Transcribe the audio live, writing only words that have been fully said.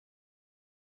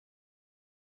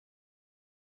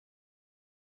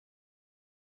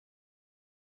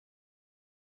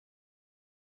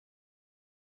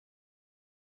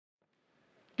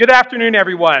Good afternoon,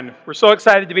 everyone. We're so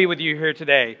excited to be with you here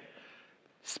today.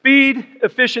 Speed,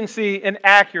 efficiency, and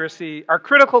accuracy are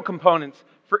critical components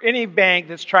for any bank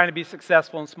that's trying to be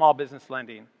successful in small business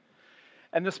lending.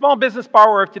 And the small business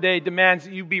borrower of today demands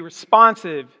that you be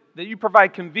responsive, that you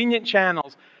provide convenient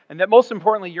channels, and that most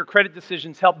importantly, your credit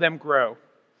decisions help them grow.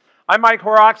 I'm Mike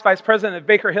Horrocks, Vice President of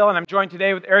Baker Hill, and I'm joined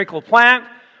today with Eric LaPlante,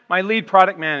 my lead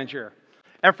product manager.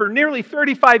 And for nearly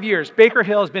 35 years, Baker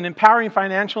Hill has been empowering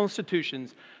financial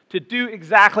institutions to do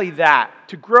exactly that,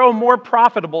 to grow more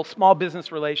profitable small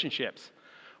business relationships.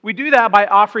 We do that by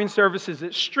offering services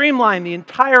that streamline the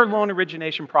entire loan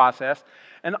origination process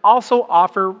and also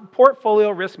offer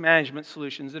portfolio risk management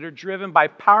solutions that are driven by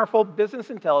powerful business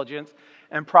intelligence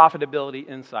and profitability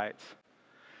insights.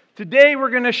 Today, we're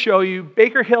going to show you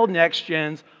Baker Hill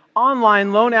NextGen's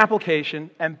online loan application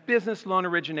and business loan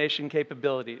origination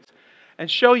capabilities, and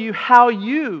show you how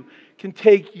you can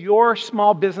take your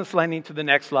small business lending to the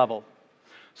next level.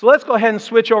 So let's go ahead and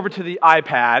switch over to the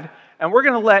iPad, and we're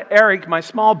going to let Eric, my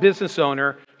small business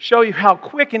owner, show you how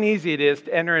quick and easy it is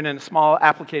to enter in a small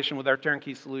application with our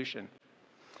turnkey solution.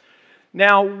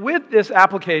 Now, with this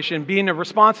application being a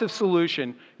responsive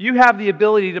solution, you have the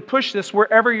ability to push this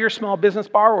wherever your small business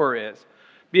borrower is,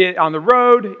 be it on the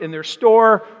road, in their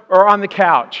store, or on the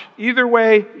couch. Either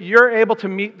way, you're able to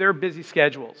meet their busy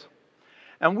schedules.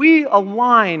 And we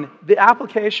align the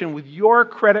application with your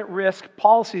credit risk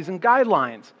policies and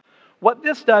guidelines. What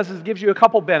this does is gives you a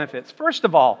couple benefits. First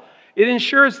of all, it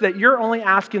ensures that you're only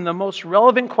asking the most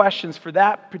relevant questions for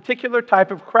that particular type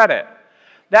of credit.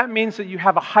 That means that you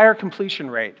have a higher completion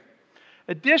rate.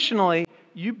 Additionally,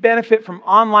 you benefit from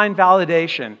online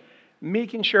validation,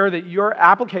 making sure that your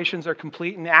applications are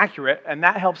complete and accurate, and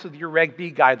that helps with your Reg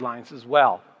B guidelines as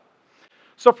well.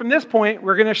 So from this point,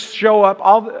 we're going to show up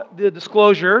all the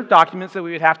disclosure documents that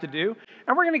we would have to do,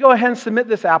 and we're going to go ahead and submit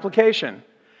this application.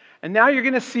 And now you're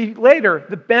going to see later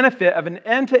the benefit of an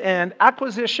end-to-end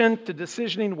acquisition to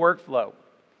decisioning workflow.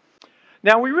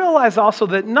 Now, we realize also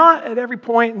that not at every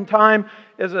point in time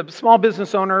as a small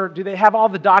business owner do they have all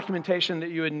the documentation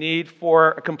that you would need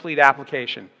for a complete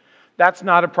application. That's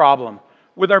not a problem.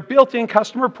 With our built-in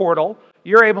customer portal,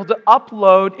 you're able to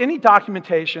upload any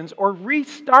documentations or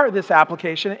restart this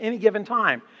application at any given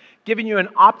time, giving you an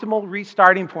optimal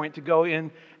restarting point to go in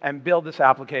and build this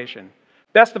application.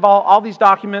 Best of all these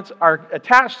documents are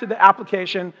attached to the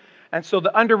application, and so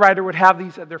the underwriter would have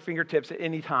these at their fingertips at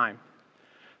any time.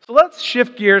 So let's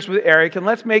shift gears with Eric, and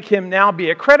let's make him now be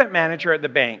a credit manager at the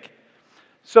bank.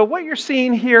 So what you're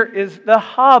seeing here is the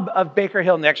hub of Baker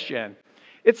Hill NextGen.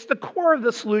 It's the core of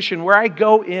the solution where I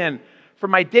go in for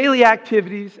my daily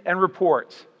activities and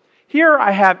reports. Here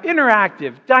I have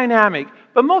interactive, dynamic,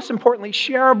 but most importantly,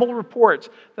 shareable reports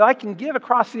that I can give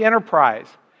across the enterprise.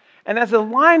 And as a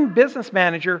line business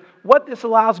manager, what this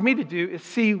allows me to do is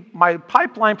see my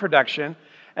pipeline production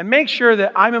and make sure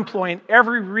that I'm employing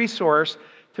every resource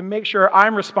to make sure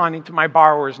I'm responding to my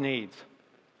borrower's needs.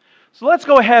 So let's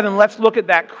go ahead and let's look at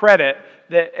that credit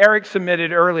that Eric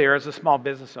submitted earlier as a small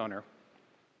business owner.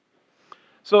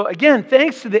 So again,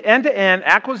 thanks to the end-to-end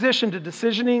acquisition to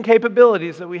decisioning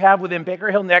capabilities that we have within Baker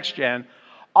Hill NextGen,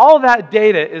 all that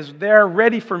data is there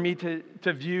ready for me to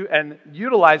view and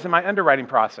utilize in my underwriting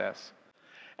process.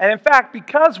 And in fact,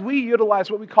 because we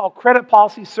utilize what we call credit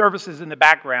policy services in the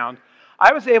background,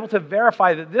 I was able to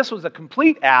verify that this was a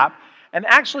complete app and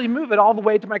actually move it all the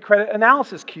way to my credit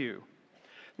analysis queue.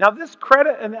 Now, this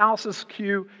credit analysis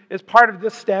queue is part of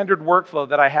this standard workflow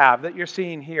that I have that you're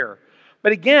seeing here.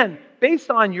 But again,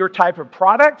 based on your type of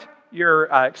product, your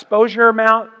exposure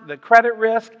amount, the credit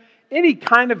risk, any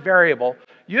kind of variable,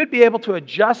 you'd be able to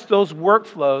adjust those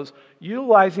workflows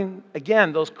utilizing,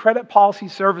 again, those credit policy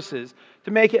services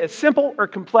to make it as simple or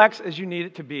complex as you need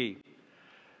it to be.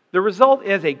 The result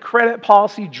is a credit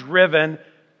policy-driven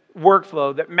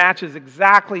workflow that matches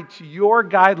exactly to your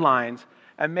guidelines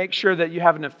and makes sure that you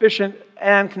have an efficient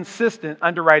and consistent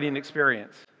underwriting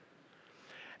experience.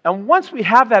 And once we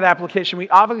have that application, we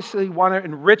obviously want to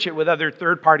enrich it with other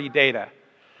third-party data.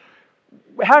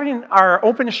 Having our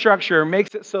open structure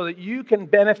makes it so that you can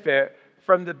benefit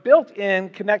from the built-in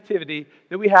connectivity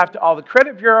that we have to all the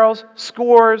credit bureaus,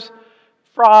 scores,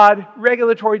 fraud,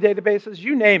 regulatory databases,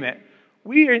 you name it.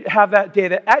 We have that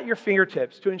data at your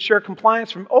fingertips to ensure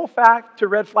compliance from OFAC to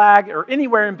red flag or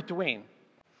anywhere in between.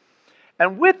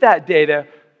 And with that data,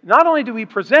 not only do we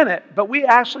present it, but we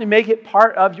actually make it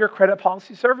part of your credit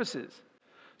policy services.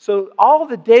 So all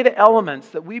the data elements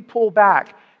that we pull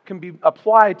back can be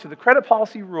applied to the credit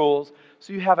policy rules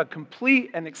so you have a complete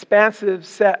and expansive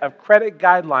set of credit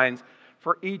guidelines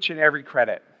for each and every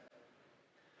credit.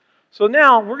 So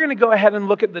now we're going to go ahead and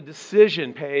look at the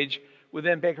decision page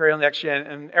within Baker Hill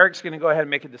NextGen, and Eric's going to go ahead and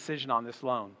make a decision on this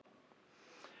loan.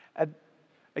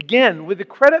 Again, with the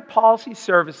credit policy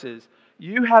services,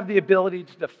 you have the ability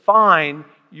to define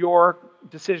your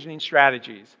decisioning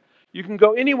strategies. You can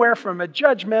go anywhere from a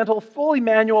judgmental, fully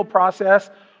manual process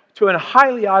to a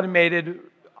highly automated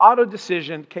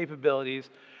auto-decision capabilities,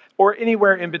 or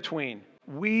anywhere in between.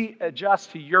 We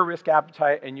adjust to your risk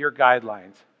appetite and your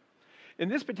guidelines. In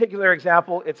this particular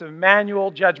example, it's a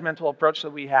manual, judgmental approach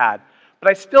that we had, but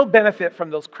I still benefit from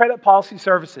those credit policy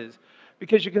services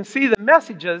because you can see the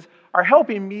messages are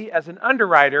helping me as an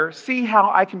underwriter see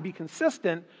how I can be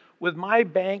consistent with my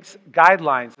bank's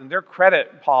guidelines and their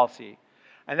credit policy.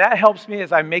 And that helps me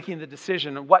as I'm making the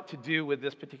decision on what to do with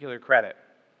this particular credit.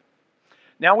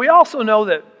 Now, we also know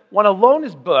that when a loan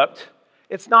is booked,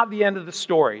 it's not the end of the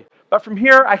story. But from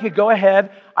here, I could go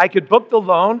ahead, I could book the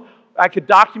loan, I could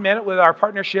document it with our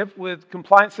partnership with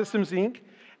Compliance Systems, Inc.,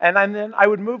 and then I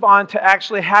would move on to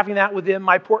actually having that within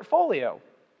my portfolio.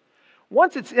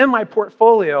 Once it's in my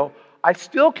portfolio, I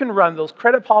still can run those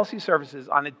credit policy services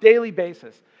on a daily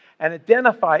basis and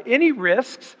identify any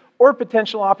risks or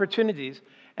potential opportunities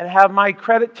and have my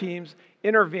credit teams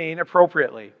intervene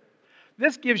appropriately.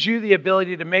 This gives you the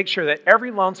ability to make sure that every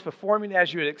loan's performing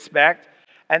as you would expect,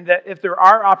 and that if there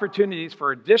are opportunities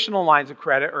for additional lines of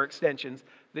credit or extensions,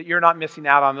 that you're not missing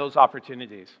out on those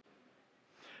opportunities.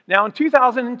 Now, in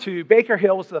 2002, Baker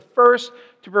Hill was the first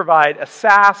to provide a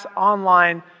SaaS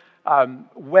online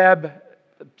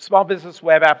small business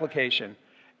web application.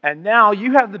 And now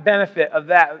you have the benefit of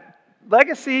that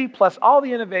legacy plus all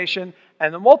the innovation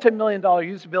and the multi-million-dollar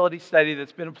usability study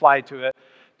that's been applied to it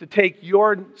to take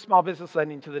your small business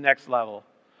lending to the next level.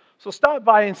 So stop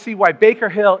by and see why Baker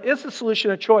Hill is the solution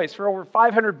of choice for over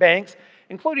 500 banks,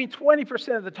 including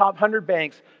 20% of the top 100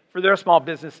 banks for their small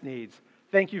business needs.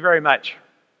 Thank you very much.